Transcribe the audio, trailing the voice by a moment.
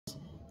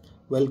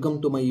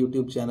Welcome to my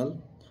YouTube channel.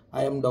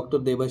 I am Dr.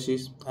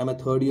 Devashish. I am a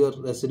third year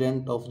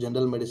resident of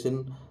General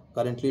Medicine,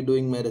 currently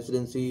doing my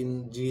residency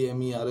in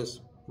GMERS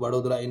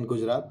Vadodara in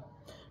Gujarat.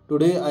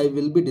 Today I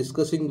will be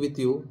discussing with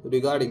you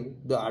regarding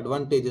the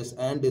advantages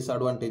and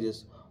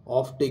disadvantages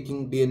of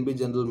taking DNB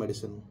General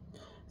Medicine.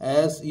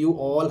 As you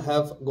all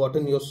have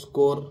gotten your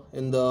score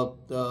in the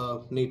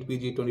NEET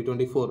PG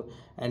 2024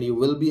 and you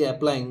will be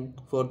applying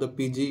for the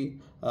PG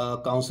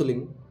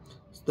counseling,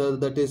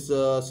 that is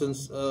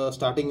since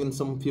starting in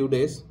some few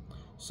days.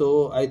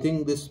 So I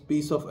think this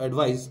piece of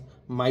advice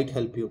might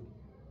help you.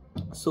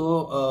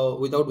 So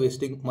without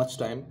wasting much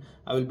time,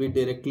 I will be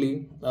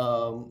directly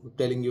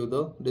telling you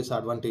the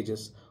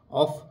disadvantages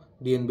of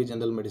DNB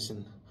General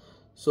Medicine.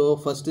 So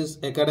first is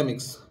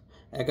academics.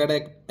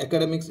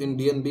 Academics in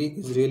DNB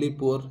is really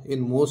poor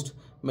in most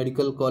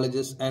medical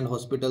colleges and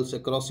hospitals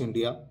across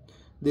India.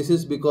 This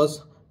is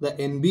because the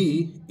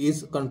NBE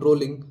is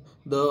controlling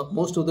the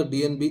most of the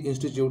DNB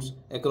institutes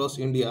across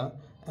India,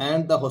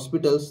 and the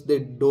hospitals, they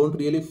don't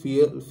really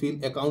feel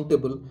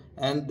accountable,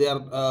 and they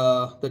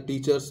are the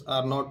teachers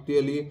are not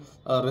really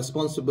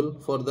responsible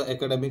for the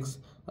academics,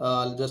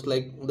 just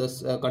like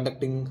this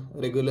conducting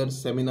regular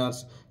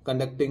seminars,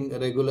 conducting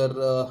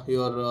regular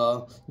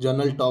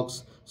journal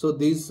talks. So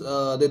these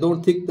they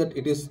don't think that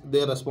it is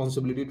their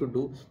responsibility to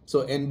do,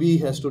 so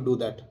NBE has to do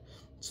that.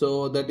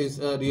 So that is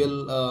a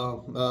real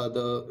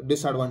the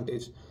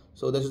disadvantage.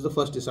 So this is the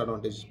first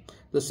disadvantage.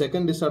 The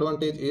second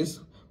disadvantage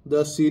is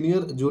the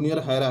senior junior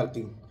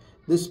hierarchy.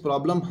 This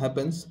problem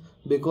happens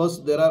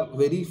because there are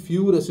very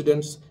few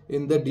residents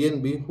in the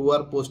DNB who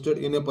are posted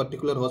in a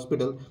particular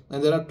hospital,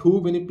 and there are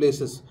too many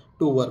places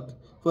to work.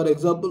 For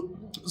example,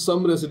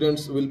 some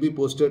residents will be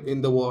posted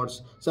in the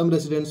wards, some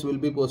residents will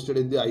be posted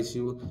in the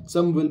ICU,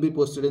 some will be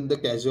posted in the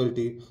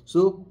casualty.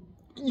 So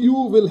you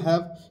will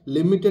have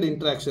limited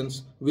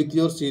interactions with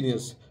your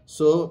seniors.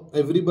 So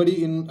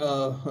everybody in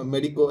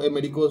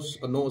medicos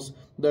knows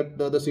that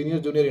the senior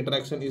junior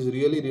interaction is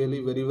really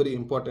very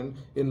important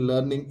in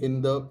learning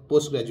in the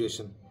post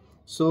graduation.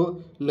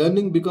 So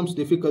learning becomes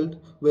difficult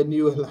when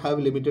you have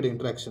limited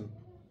interaction.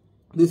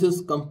 This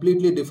is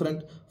completely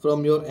different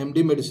from your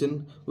MD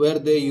medicine, where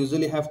they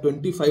usually have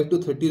 25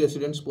 to 30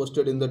 residents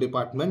posted in the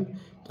department,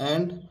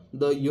 and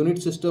the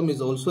unit system is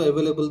also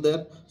available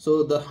there.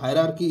 So the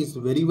hierarchy is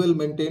very well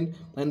maintained,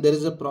 and there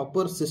is a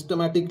proper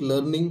systematic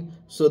learning,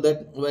 so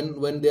that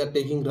when they are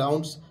taking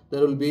rounds,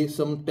 there will be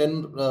some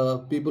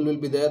 10 people will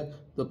be there.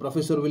 The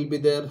professor will be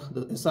there,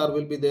 the SR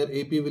will be there,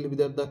 AP will be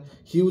there, the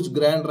huge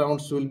grand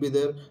rounds will be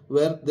there,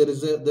 where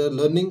the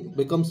learning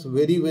becomes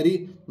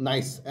very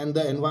nice, and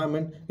the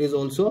environment is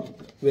also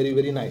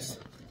very nice.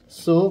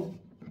 So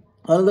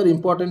another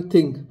important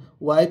thing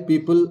why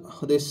people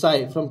they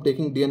shy from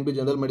taking DNB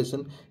General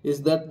Medicine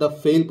is that the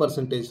fail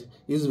percentage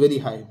is very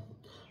high.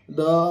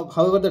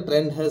 However, the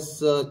trend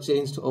has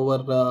changed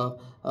over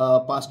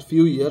past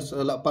few years,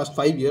 past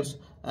 5 years,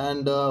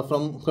 and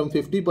from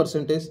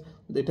 50%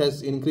 it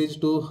has increased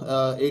to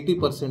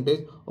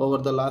 80% over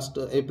the last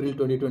April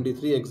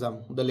 2023 exam,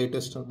 the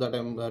latest that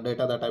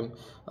data that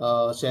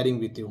I'm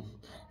sharing with you.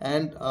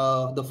 And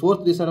the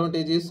fourth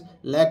disadvantage is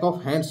lack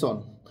of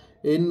hands-on.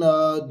 In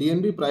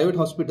DNB private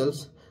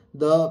hospitals,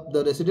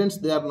 the residents,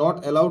 they are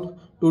not allowed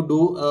to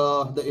do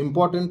the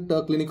important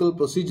clinical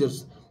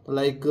procedures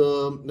like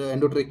the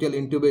endotracheal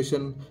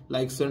intubation,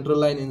 like central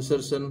line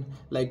insertion,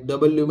 like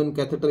double lumen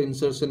catheter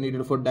insertion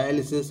needed for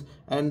dialysis,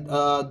 and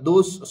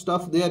those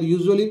stuff, they are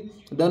usually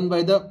done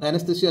by the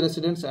anesthesia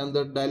residents and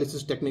the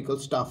dialysis technical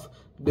staff,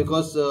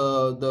 because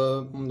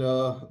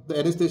the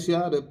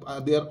anesthesia,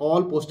 they are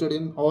all posted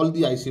in all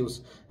the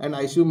ICUs, and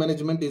ICU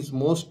management is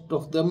most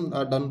of them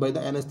are done by the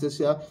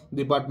anesthesia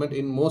department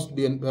in most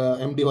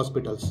MD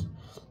hospitals.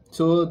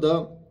 So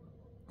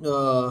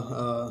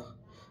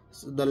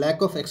the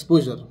lack of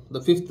exposure.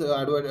 The fifth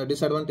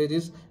disadvantage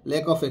is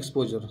lack of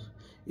exposure.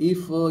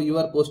 If you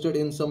are posted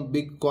in some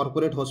big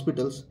corporate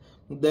hospitals,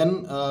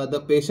 then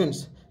the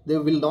patients, they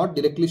will not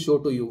directly show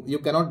to you. You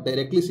cannot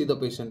directly see the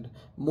patient.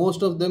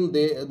 Most of them,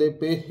 they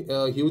pay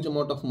a huge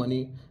amount of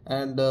money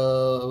and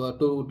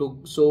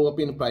to show up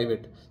in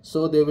private.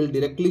 So they will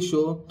directly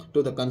show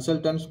to the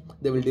consultants,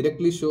 they will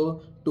directly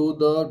show to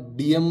the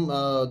DM,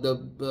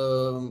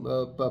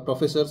 the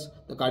professors,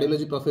 the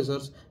cardiology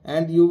professors,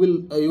 and you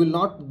will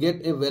not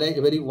get a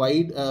very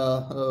wide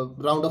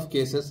round of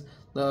cases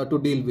to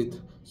deal with.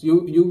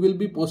 So you will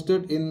be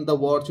posted in the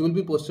wards, you will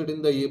be posted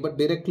in the but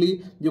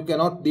directly you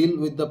cannot deal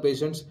with the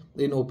patients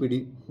in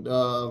OPD.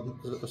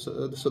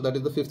 So that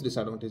is the fifth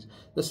disadvantage.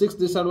 The sixth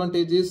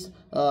disadvantage is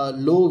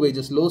low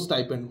wages, low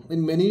stipend.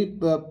 In many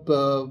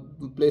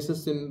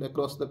places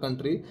across the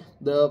country,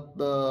 the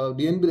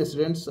DNB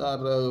residents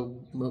are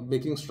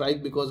making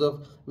strike because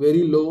of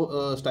very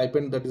low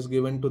stipend that is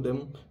given to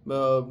them.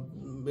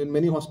 In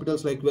many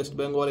hospitals like West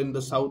Bengal, in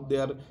the south, they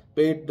are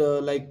paid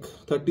like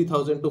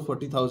 30,000 to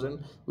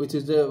 40,000, which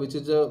is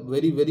a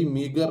very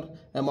meager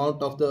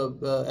amount of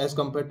the as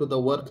compared to the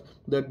work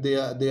that they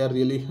are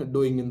really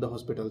doing in the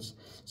hospitals.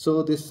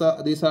 So these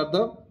are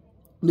the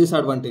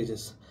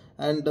disadvantages.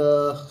 And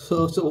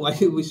so why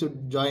we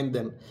should join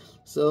them?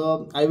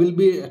 So I will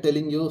be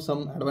telling you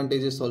some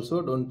advantages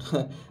also. Don't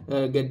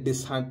get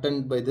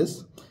disheartened by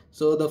this.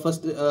 So the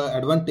first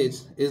advantage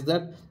is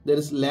that there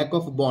is lack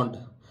of bond.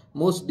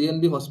 Most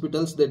DNB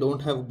hospitals, they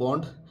don't have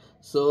bond.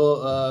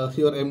 So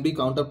your MD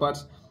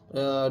counterparts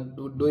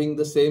doing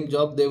the same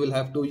job, they will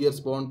have 2 years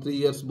bond, 3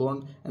 years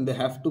bond, and they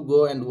have to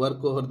go and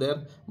work over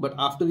there. But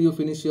after you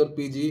finish your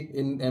PG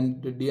in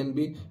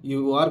DNB,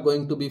 you are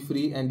going to be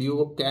free and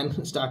you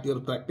can start your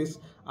practice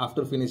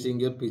after finishing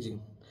your PG.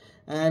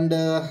 And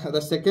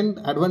the second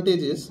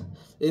advantage is,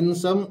 in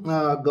some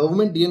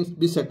government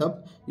DNB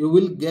setup, you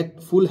will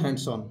get full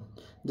hands-on.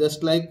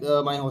 Just like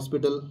my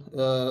hospital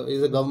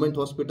is a government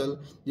hospital,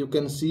 you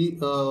can see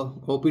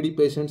OPD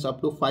patients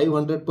up to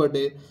 500 per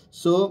day.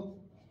 So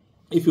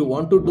if you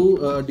want to do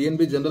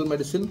DNB general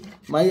medicine,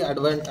 my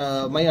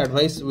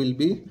advice will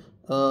be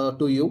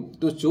to you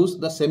to choose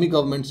the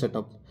semi-government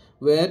setup,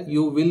 where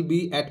you will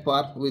be at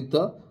par with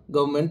the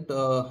government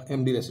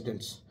MD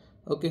residents.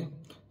 Okay,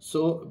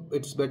 so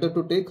it's better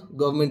to take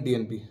government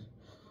DNB.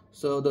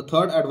 So the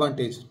third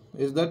advantage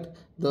is that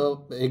the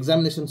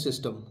examination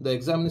system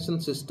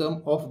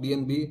of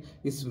DNB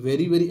is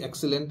very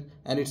excellent,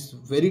 and it's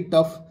very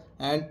tough,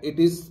 and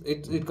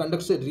it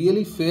conducts a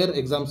really fair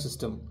exam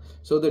system.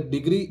 So the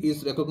degree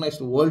is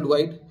recognized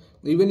worldwide.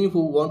 Even if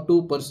you want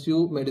to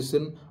pursue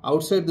medicine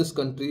outside this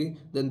country,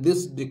 then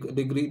this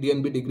degree,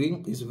 DNB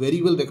degree, is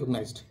very well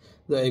recognized.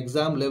 The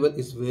exam level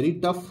is very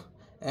tough,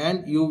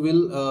 and you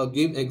will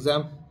give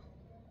exam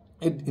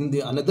in the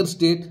another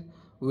state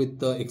with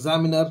the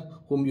examiner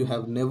whom you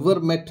have never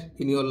met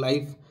in your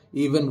life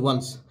even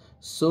once.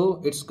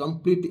 So it's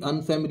completely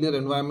unfamiliar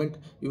environment.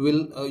 You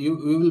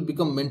will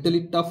become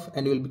mentally tough,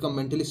 and you will become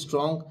mentally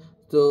strong.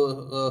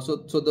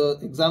 So the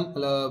exam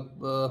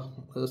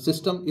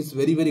system is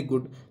very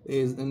good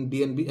is in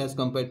DNB as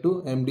compared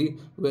to MD,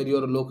 where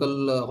your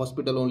local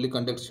hospital only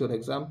conducts your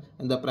exam,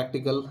 and the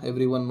practical,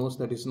 everyone knows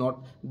that is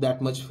not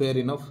that much fair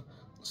enough.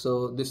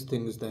 So this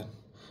thing is there.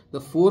 The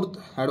fourth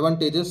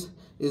advantages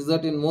is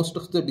that in most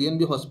of the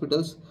DNB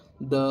hospitals,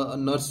 the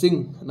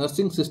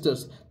nursing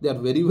sisters, they are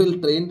very well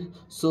trained,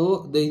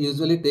 so they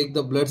usually take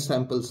the blood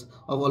samples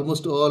of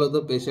almost all of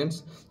the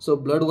patients. So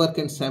blood work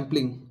and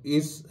sampling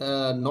is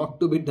not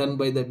to be done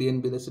by the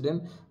DNB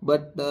resident,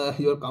 but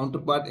your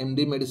counterpart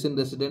MD medicine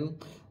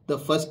resident, the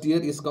first year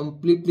is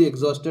completely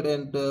exhausted,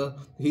 and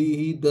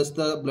he does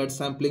the blood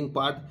sampling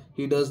part,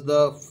 he does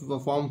the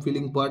form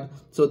filling part.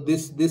 So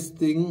this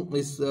thing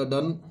is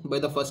done by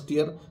the first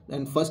year,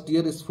 and first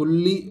year is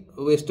fully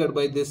wasted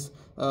by this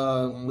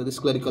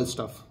clerical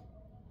stuff.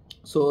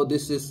 So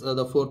this is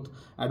the fourth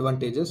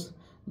advantages.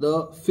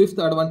 The fifth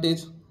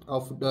advantage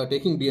of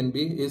taking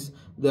DNB is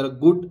there are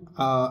good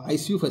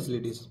ICU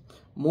facilities.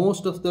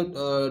 Most of the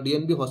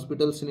DNB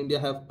hospitals in India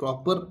have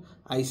proper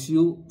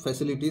ICU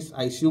facilities.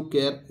 ICU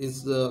care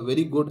is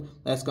very good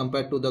as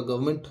compared to the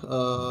government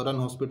run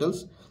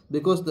hospitals,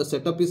 because the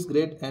setup is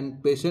great,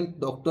 and patient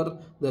doctor,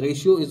 the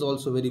ratio is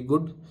also very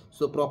good.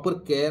 So proper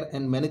care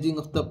and managing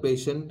of the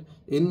patient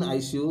in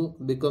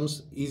ICU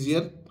becomes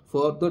easier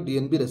for the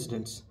DNB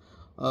residents.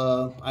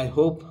 I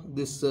hope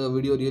this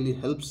video really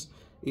helps.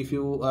 If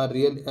you are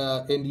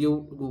and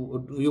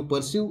you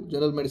pursue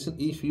general medicine,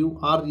 if you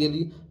are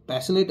really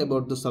passionate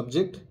about the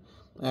subject,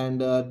 and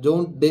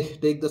don't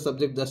take the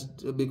subject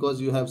just because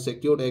you have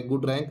secured a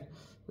good rank.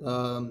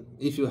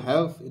 If you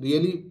have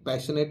really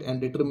passionate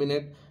and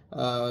determined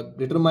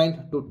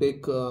to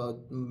take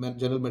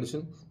general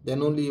medicine,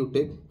 then only you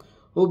take.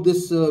 Hope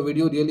this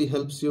video really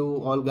helps you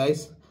all,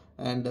 guys,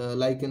 and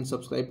like and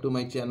subscribe to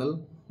my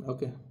channel.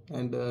 Okay,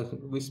 and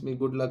wish me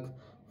good luck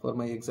for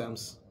my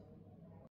exams.